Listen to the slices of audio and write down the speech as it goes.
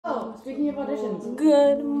speaking of auditions.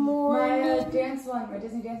 Good morning. My dance one, my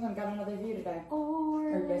Disney dance one got another view today. Or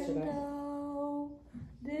yesterday.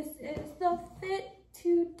 This is the fit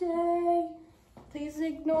today. Please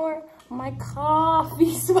ignore my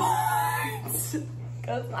coffee spots.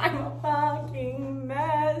 Cause I'm a fucking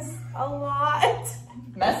mess a lot.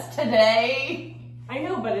 Mess today. I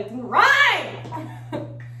know, but it's right.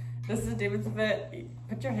 This is David's fit.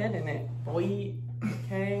 Put your head in it, boy.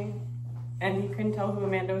 Okay. And you couldn't tell who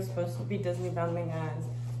Amanda was supposed to be Disney bounding as.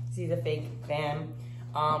 She's a fake fan.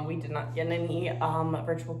 We did not get any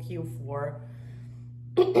virtual queue for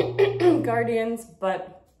Guardians,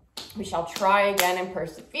 but we shall try again and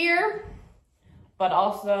persevere. But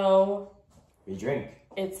also, we drink.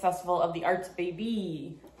 It's Festival of the Arts,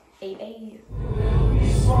 baby.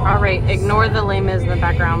 All right, ignore the lame-is in the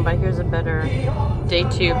background, but here's a better day 2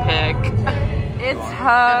 pick. It's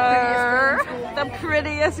her, the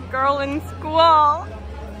prettiest girl in school.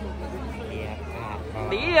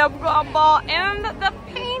 The Epcot ball and the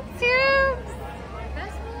paint tubes.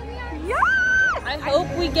 Yes! I hope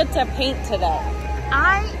we get to paint today.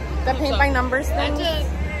 The paint by numbers thing.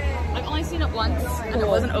 I've only seen it once, and it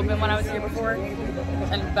wasn't open when I was here before.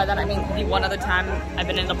 And by that I mean the one other time I've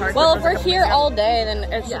been in the park. Well, if we're here all day, then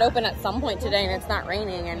it should open at some point today, and it's not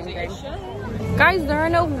raining anything. Guys, there are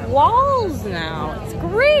no walls now. It's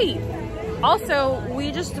great. Also, we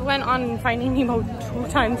just went on Finding Nemo 2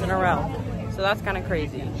 times in a row, so that's kind of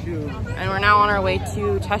crazy. And we're now on our way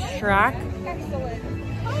to Test Track.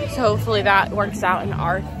 So hopefully that works out in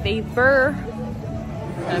our favor.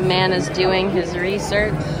 The man is doing his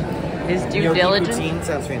research, his due diligence. Poutine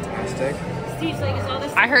sounds fantastic.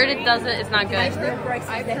 I heard it doesn't. It's not good. I've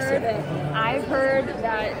heard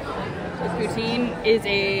that poutine is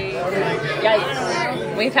a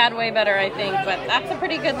yikes. We've had way better, I think, but that's a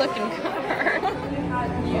pretty good looking car.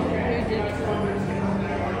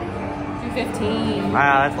 215.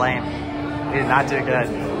 Wow, that's lame. We did not do good.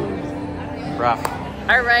 Rough.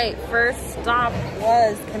 All right, first stop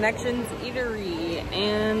was Connections Eatery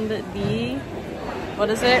and the,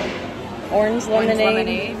 what is it? Orange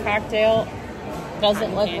lemonade cocktail.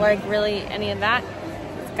 Doesn't look like really any of that.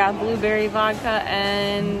 It's got blueberry vodka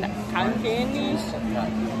and cotton candy.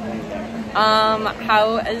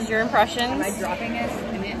 How is your impressions? Am I dropping it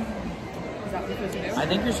in it? Is that what you're supposed to do? I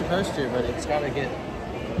think you're supposed to, but it's gotta get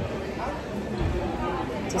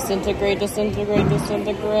disintegrate.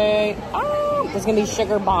 Oh, there's gonna be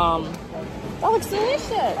sugar bomb. That looks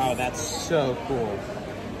delicious. Oh, that's so cool.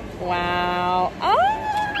 Wow.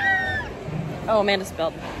 Oh, Amanda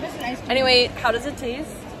spilled. Anyway, how does it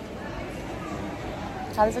taste?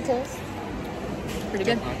 Pretty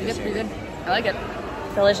good. Pretty good. I like it.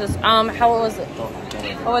 Delicious. How was it?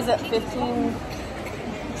 What was it? 15?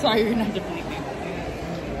 Sorry, you're not defending me.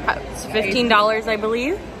 It's $15, I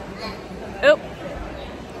believe. Oh.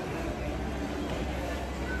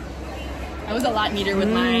 I was a lot neater with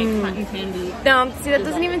my cotton candy. No, see, that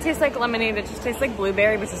doesn't even taste like lemonade. It just tastes like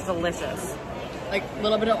blueberry, which is delicious. Like a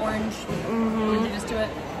little bit of orange. Oranginess to it.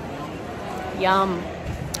 Yum.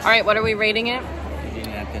 All right, what are we rating it? You need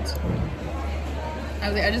napkins.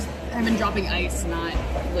 I just have been dropping ice, not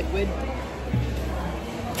liquid.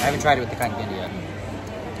 I haven't tried it with the cotton candy yet.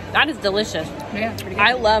 That is delicious. Yeah, pretty good.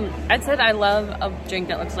 I love a drink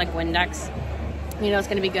that looks like Windex. You know it's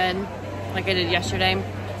gonna be good, like I did yesterday.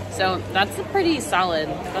 So that's a pretty solid.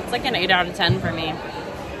 That's like an 8 out of 10 for me.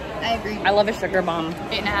 I agree. I love a sugar bomb.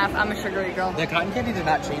 8.5. I'm a sugary girl. The cotton candy did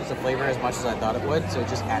not change the flavor as much as I thought it would, so it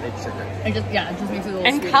just added sugar. It just makes it a little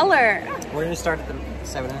And sweeter. Color. We're gonna start at the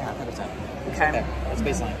 7.5 out of 10. Okay. That's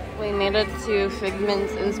baseline. We made it to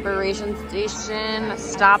Figment's Inspiration Station.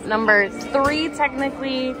 Stop number 3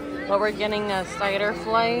 technically, but we're getting a cider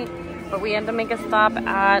flight. But we had to make a stop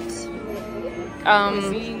at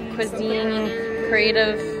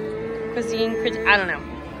Cuisine, I don't know.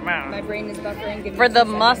 My brain is buffering. For the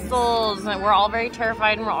mussels, we're all very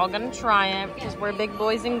terrified and we're all gonna try it because we're big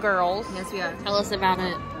boys and girls. Yes, we are. Tell us about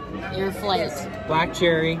it. Your flight. Black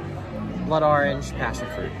cherry, blood orange, passion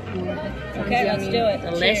fruit. Okay, let's do it.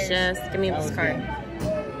 Delicious. Cheers. Give me this card.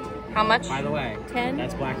 How much? By the way, 10?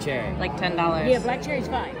 that's black cherry. Like $10. Yeah, black cherry's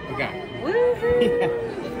fine. Okay.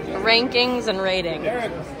 Woohoo! Rankings and ratings.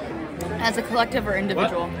 As a collective or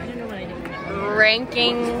individual? What?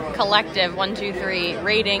 Ranking collective 1, 2, 3.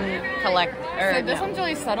 Rating collect. So this one's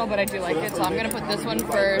really subtle, but I do like it. So I'm gonna put this one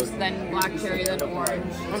first, then black cherry, then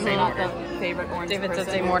orange. Not the favorite orange. David says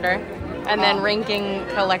same order. And then ranking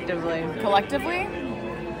collectively. Collectively?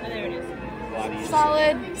 There it is.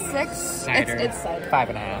 Solid 6. Cider. It's cider.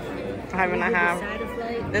 5.5.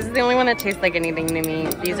 5.5. This is the only one that tastes like anything to me.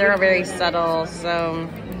 These are very subtle, so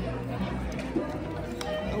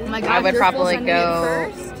my God, I would you're probably supposed to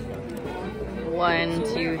go send me 1,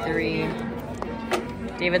 2,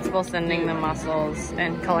 3. David's still sending the muscles,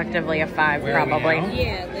 and collectively a 5 probably.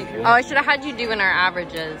 Oh, I should have had you do in our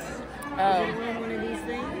averages. Oh.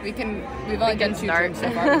 We've only done 2 drinks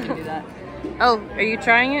so far, we can do that. Oh, are you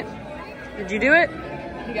trying it? Did you do it?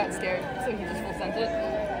 He got scared, so he just full sent it.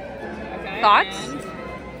 Okay. Thoughts?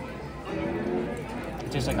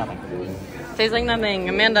 It tastes like nothing. Tastes like nothing.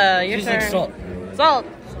 Amanda, your It turn. tastes like salt. Salt.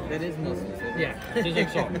 That is mostly. Yeah, it tastes like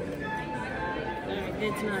salt.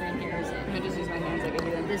 It's not in here, is it? I just use my hands like I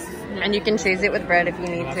do. This is not. And you can chase it with bread if you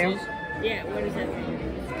need to. Yeah, what is that?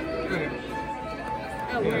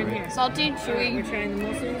 Oh, we're in here. Salty, We're chewy, trying the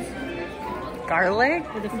mussels.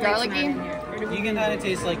 Garlic? With the flakes garlicky. not in here. Or do we- You can kind of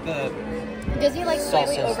taste like the Gives you like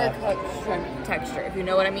slightly Salsa stuff. overcooked shrimp texture, if you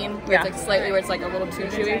know what I mean. Where Yeah. it's like slightly where it's like a little too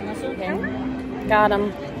chewy. Got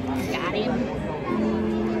him. Got him.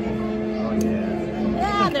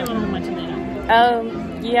 Ah, they don't have much in there.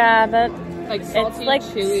 Oh, yeah, that Like salty, it's like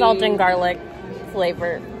chewy, salt and garlic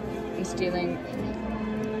flavor. and stealing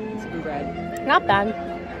some bread. Not bad.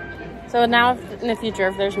 So now, in the future,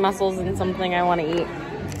 if there's mussels in something I want to eat.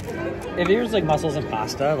 If there's like mussels and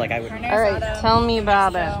pasta, like I would. All right, tell me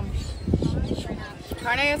about it.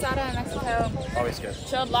 Carne asada in Mexico. Always good.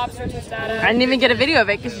 Chilled lobster tostada. I didn't even get a video of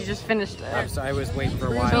it because you just finished it. I was waiting for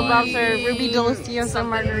a while. Chilled lobster, ruby delicioso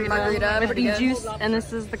margarita, margarita, with pretty the good. juice, and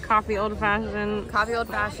this is the coffee old fashioned Coffee old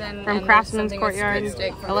fashioned. from and Craftsman's something with Courtyard, spit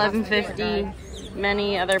steak from $11.50.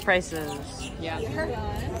 Many other prices. Yeah.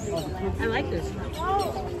 I like this.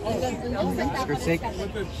 Skirt steak.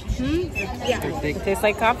 It tastes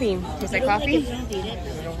like coffee. Tastes like coffee.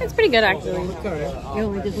 It's pretty good actually. You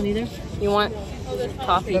don't like this one either? You want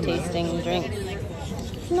coffee tasting drink?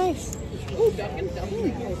 It's nice.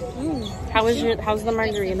 How's the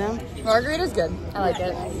margarita? Margarita's good. I like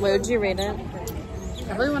it. What would you rate it?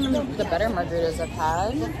 Probably one of the better margaritas I've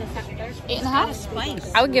had. 8.5.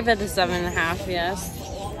 Spice. I would give it a 7.5. Yes.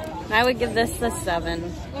 I would give this the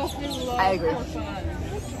 7. I agree.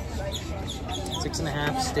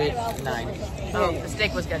 6.5, steak, 9. Oh, the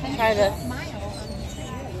steak was good. Try this.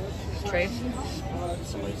 Trace.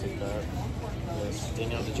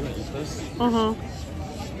 Danielle, did you want to eat this?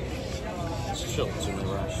 It's chill. It's in the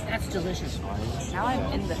rush. That's delicious. Now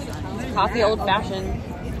I'm in the sun. Coffee old fashioned.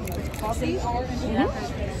 Coffee?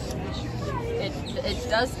 It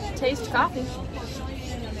does taste coffee.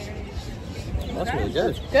 That's really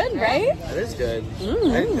good. Good, right? That is good. I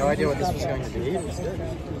had no idea what this was going to be. It was good.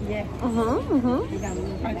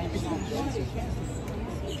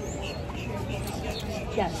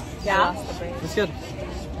 Yes. Yeah. It's good.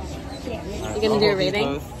 You gonna do a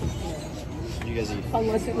rating? You guys eat.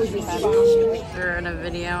 Unless it was the We're in a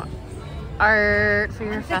video. Art for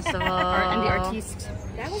your festival. And the artiste.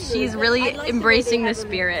 She's really embracing the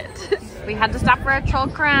spirit. We had to stop for a troll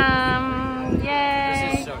crumb.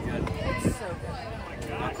 Yay! This is so good. It's so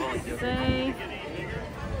good. Say,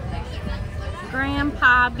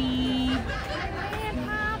 Grandpa B.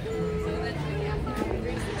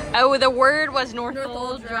 Oh, the word was North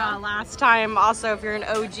Uldra last time. Also, if you're an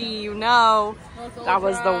OG, you know that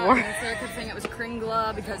was the word. Sarah kept saying it was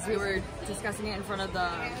Kringla because we were discussing it in front of the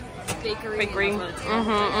bakery. Bakery. And that's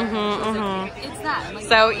what it's It's that. I'm like,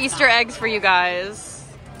 So Easter eggs for you guys.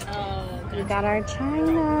 We got our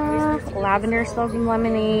china, lavender slogan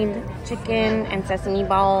lemonade, chicken, and sesame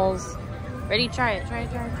balls. Ready? Try it. Try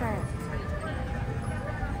it. Try it. Try it.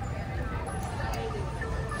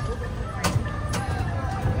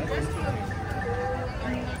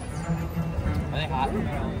 Are they hot?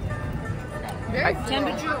 very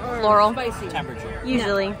temperature or Floral. spicy? Temperature.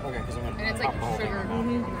 Usually. Okay, because I'm going to And it's like sugar.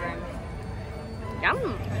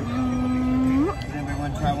 Yum. Anybody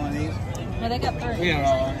want to try one of these? No, they got 30.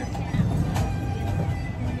 Yeah.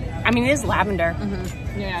 I mean, it is lavender.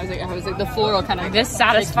 Yeah, I was like the floral kind of. This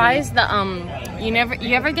satisfies the You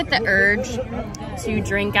ever get the urge to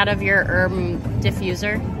drink out of your herb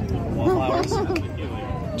diffuser? Wallflowers.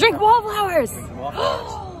 Drink wallflowers.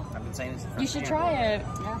 Wallflowers. I've been saying this. You should try it.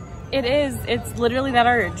 Yeah. It is. It's literally that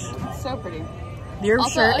urge. It's so pretty. Your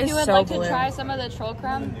Also, shirt if is you would so like blue. to try some of the troll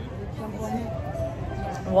crumb,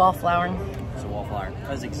 Wallflower. It's a wallflower.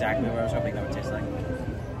 That's exactly what I was hoping that would taste like.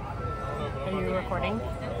 Are you recording?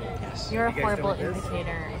 Yes. You're a You guys horrible doing this?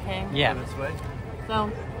 indicator. Okay. Yeah. So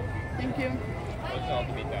thank you.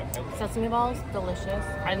 sesame balls, delicious.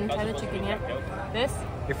 I didn't try the chicken yet. This,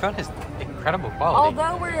 Your phone has incredible quality.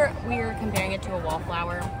 although we're comparing it to a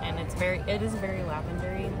wallflower, and it is very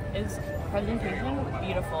lavendery. Its presentation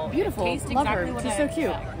beautiful. Beautiful. It tastes Love her. exactly what She's I so cute.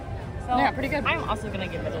 expect. So Yeah, pretty good. I'm also gonna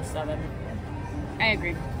give it a 7. I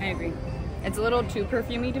agree. It's a little too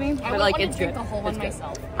perfumey to me, but like it's good. The whole one It's good.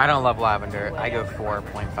 myself. I don't love lavender. I go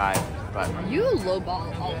 4.5, but You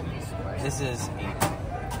lowball all of these stores. this is 8.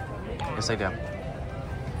 Yes, I do.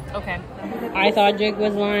 Okay. I thought Jake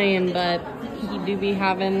was lying, but he do be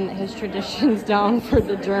having his traditions down for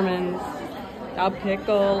the Germans. A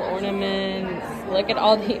pickle, ornaments. Look at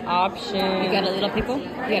all the options. You got a little pickle. You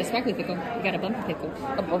got a sparkly pickle. You got a bumpy pickle.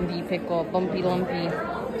 A bumpy pickle, bumpy lumpy.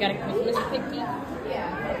 You got a Christmas picky.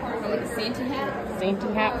 Yeah. With a Santa hat.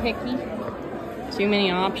 Santa hat picky. Too many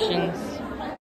options.